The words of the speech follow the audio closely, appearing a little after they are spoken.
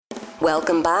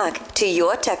Welcome back to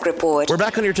Your Tech Report. We're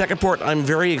back on Your Tech Report. I'm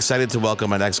very excited to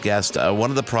welcome my next guest. One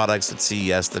of the products at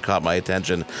CES that caught my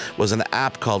attention was an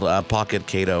app called Pocket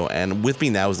Kado. And with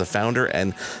me now is the founder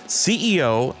and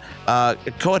CEO,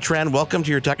 Koa Tran. Welcome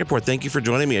to Your Tech Report. Thank you for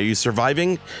joining me. Are you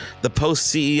surviving the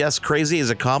post-CES crazy?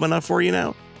 Is it calm enough for you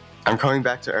now? I'm coming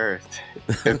back to Earth.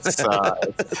 It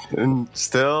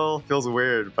still feels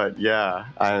weird, but yeah,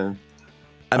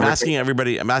 I'm asking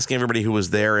everybody who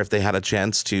was there if they had a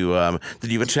chance to.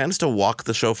 Did you have a chance to walk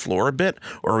the show floor a bit,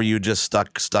 or were you just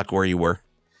stuck where you were?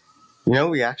 You know,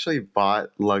 we actually bought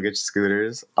luggage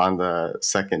scooters on the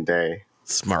second day.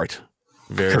 Smart,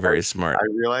 very very smart. I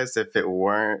realized if it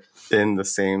weren't in the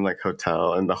same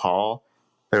hotel in the hall,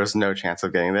 there was no chance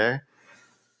of getting there.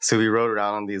 So we rode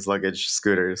around on these luggage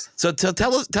scooters. So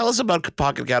tell us about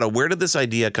Pocket Kado. Where did this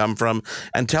idea come from?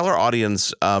 And tell our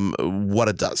audience what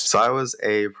it does. So I was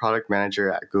a product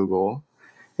manager at Google.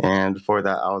 And before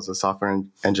that, I was a software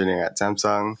engineer at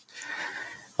Samsung.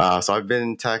 So I've been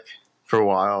in tech for a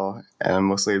while, and I'm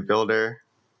mostly a builder.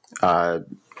 I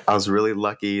was really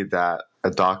lucky that a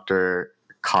doctor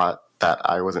caught that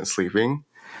I wasn't sleeping.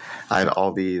 I had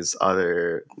all these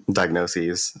other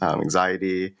diagnoses,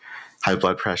 anxiety, high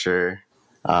blood pressure,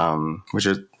 which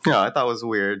is, I thought was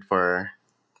weird for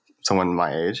someone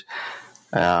my age.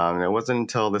 And it wasn't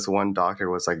until this one doctor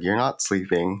was like, "You're not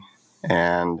sleeping."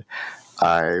 And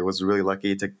I was really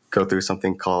lucky to go through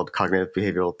something called cognitive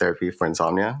behavioral therapy for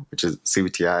insomnia, which is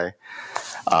CBTI,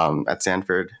 at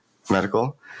Stanford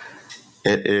Medical.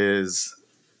 It is,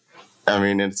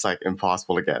 it's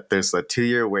impossible to get. There's a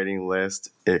 2-year waiting list.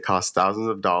 It costs thousands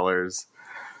of dollars.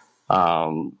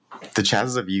 The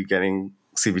chances of you getting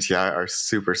CBTI are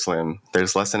super slim.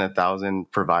 There's less than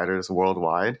 1,000 providers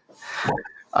worldwide.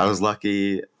 I was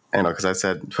lucky, because I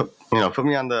said, put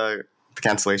me on the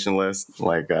cancellation list,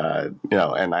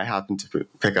 and I happened to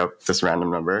pick up this random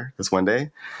number this one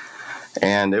day,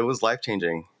 and it was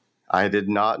life-changing. I did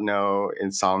not know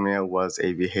insomnia was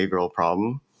a behavioral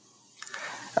problem.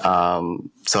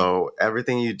 So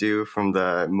everything you do from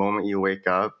the moment you wake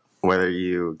up, whether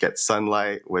you get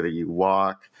sunlight, whether you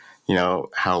walk,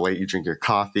 how late you drink your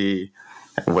coffee,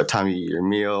 what time you eat your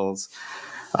meals,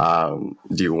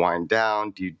 do you wind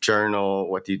down, do you journal,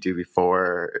 what do you do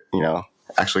before,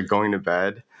 actually going to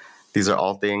bed? These are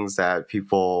all things that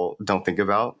people don't think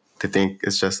about. They think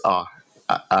it's just,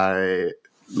 I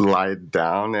lied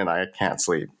down and I can't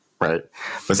sleep, right?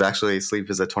 But actually, sleep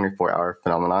is a 24-hour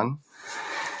phenomenon.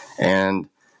 And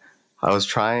I was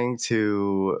trying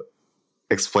to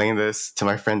explain this to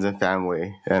my friends and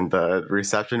family, and the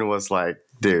reception was like,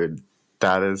 "Dude,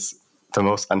 that is the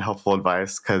most unhelpful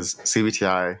advice, because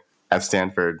CBTI at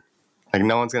Stanford,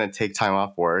 no one's going to take time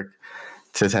off work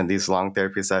to attend these long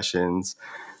therapy sessions.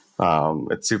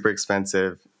 It's super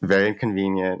expensive, very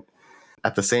inconvenient."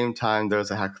 At the same time, there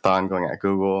was a hackathon going at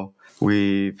Google.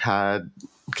 We've had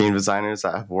game designers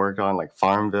that have worked on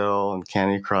Farmville and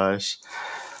Candy Crush.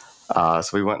 So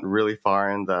we went really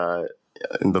far in the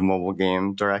mobile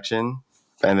game direction.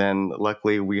 And then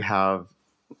luckily we have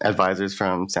advisors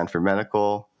from Stanford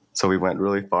Medical. So we went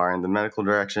really far in the medical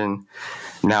direction.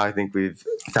 Now I think we've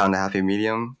found a happy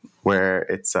medium where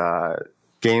it's a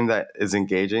game that is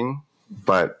engaging,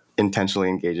 but intentionally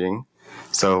engaging.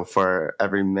 So for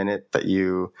every minute that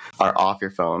you are off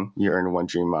your phone, you earn 1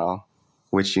 Dream Mile,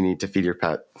 which you need to feed your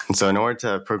pet. And so in order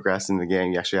to progress in the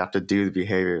game, you actually have to do the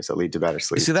behaviors that lead to better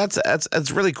sleep. See,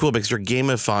 that's really cool, because you're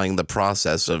gamifying the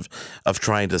process of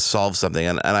trying to solve something.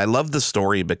 And I love the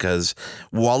story, because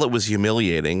while it was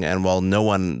humiliating and while no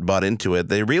one bought into it,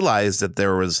 they realized that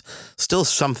there was still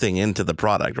something into the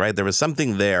product, right? There was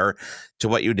something there to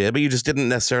what you did, but you just didn't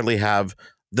necessarily have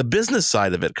the business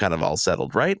side of it kind of all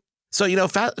settled, right? So,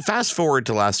 fast forward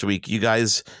to last week, you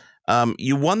guys...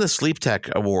 you won the Sleep Tech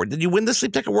Award. Did you win the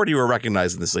Sleep Tech Award, or you were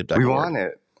recognized in the Sleep Tech Award? We won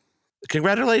it.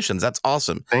 Congratulations. That's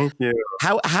awesome. Thank you.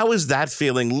 How is that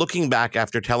feeling, looking back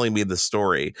after telling me the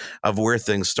story of where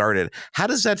things started? How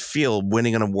does that feel,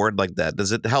 winning an award like that?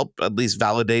 Does it help at least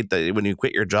validate that when you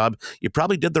quit your job, you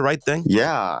probably did the right thing?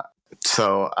 Yeah.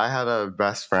 So I had a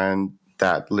best friend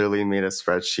that literally made a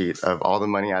spreadsheet of all the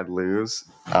money I'd lose,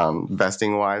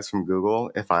 vesting-wise, from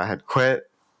Google if I had quit.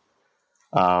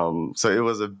 So it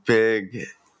was a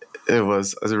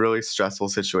really stressful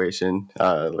situation.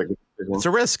 It's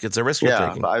a risk. It's a risk you're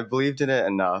taking. But I believed in it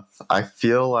enough. I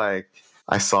feel like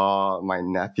I saw my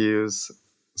nephews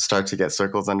start to get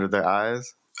circles under their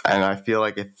eyes. And I feel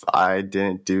like if I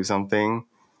didn't do something,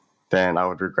 then I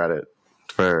would regret it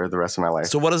for the rest of my life.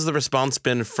 So what has the response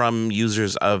been from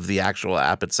users of the actual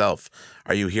app itself?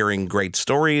 Are you hearing great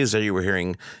stories? Are you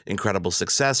hearing incredible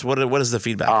success? What is the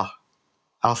feedback?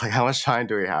 I was like, how much time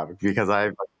do we have? Because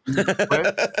I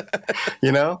quit,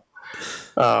 you know?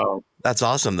 That's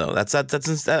awesome, though. That's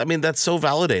I mean, that's so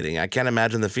validating. I can't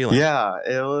imagine the feeling. Yeah,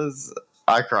 it was.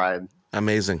 I cried.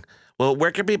 Amazing. Well,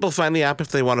 where can people find the app if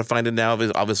they want to find it now?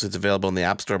 Obviously, it's available in the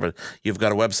App Store, but you've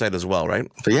got a website as well, right?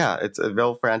 But yeah, it's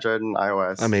available for Android and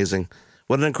iOS. Amazing.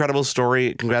 What an incredible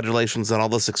story. Congratulations on all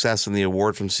the success and the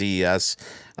award from CES.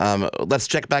 Let's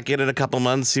check back in a couple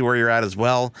months, see where you're at as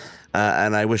well.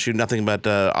 And I wish you nothing but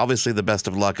obviously the best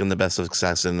of luck and the best of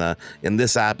success in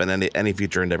this app and any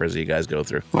future endeavors that you guys go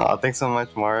through. Oh, thanks so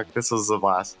much, Mark. This was a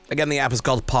blast. Again, the app is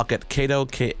called Pocket Kado,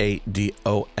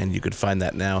 Kado, and you could find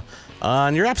that now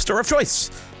on your app store of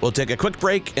choice. We'll take a quick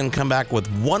break and come back with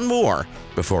one more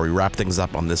before we wrap things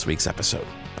up on this week's episode.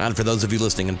 And for those of you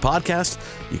listening in podcast,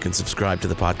 you can subscribe to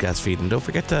the podcast feed and don't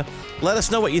forget to let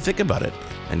us know what you think about it,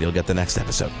 and you'll get the next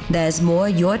episode. There's more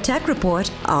Your Tech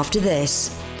Report after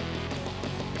this.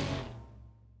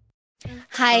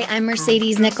 Hi, I'm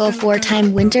Mercedes Nichol,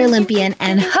 four-time Winter Olympian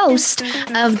and host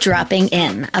of Dropping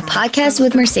In, a podcast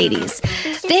with Mercedes.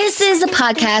 This is a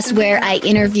podcast where I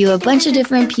interview a bunch of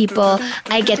different people.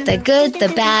 I get the good, the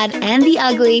bad, and the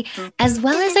ugly, as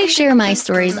well as I share my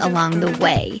stories along the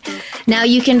way. Now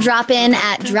you can drop in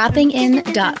at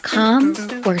droppingin.com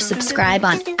or subscribe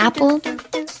on Apple,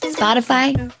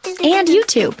 Spotify, and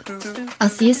YouTube. I'll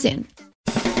see you soon.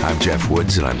 I'm Jeff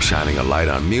Woods, and I'm shining a light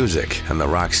on music and the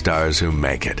rock stars who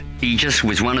make it. He just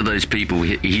was one of those people,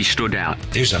 he stood out.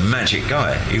 He was a magic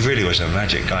guy. He really was a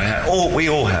magic guy. We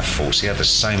all have faults. He had the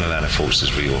same amount of faults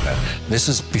as we all had. This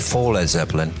was before Led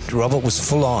Zeppelin. Robert was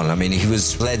full on. I mean, he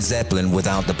was Led Zeppelin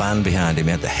without the band behind him.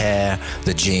 He had the hair,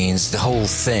 the jeans, the whole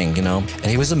thing, you know, and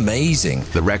he was amazing.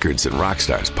 The Records and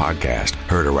Rockstars podcast,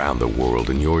 heard around the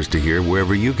world and yours to hear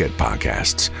wherever you get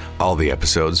podcasts. All the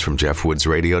episodes from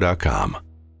JeffWoodsRadio.com.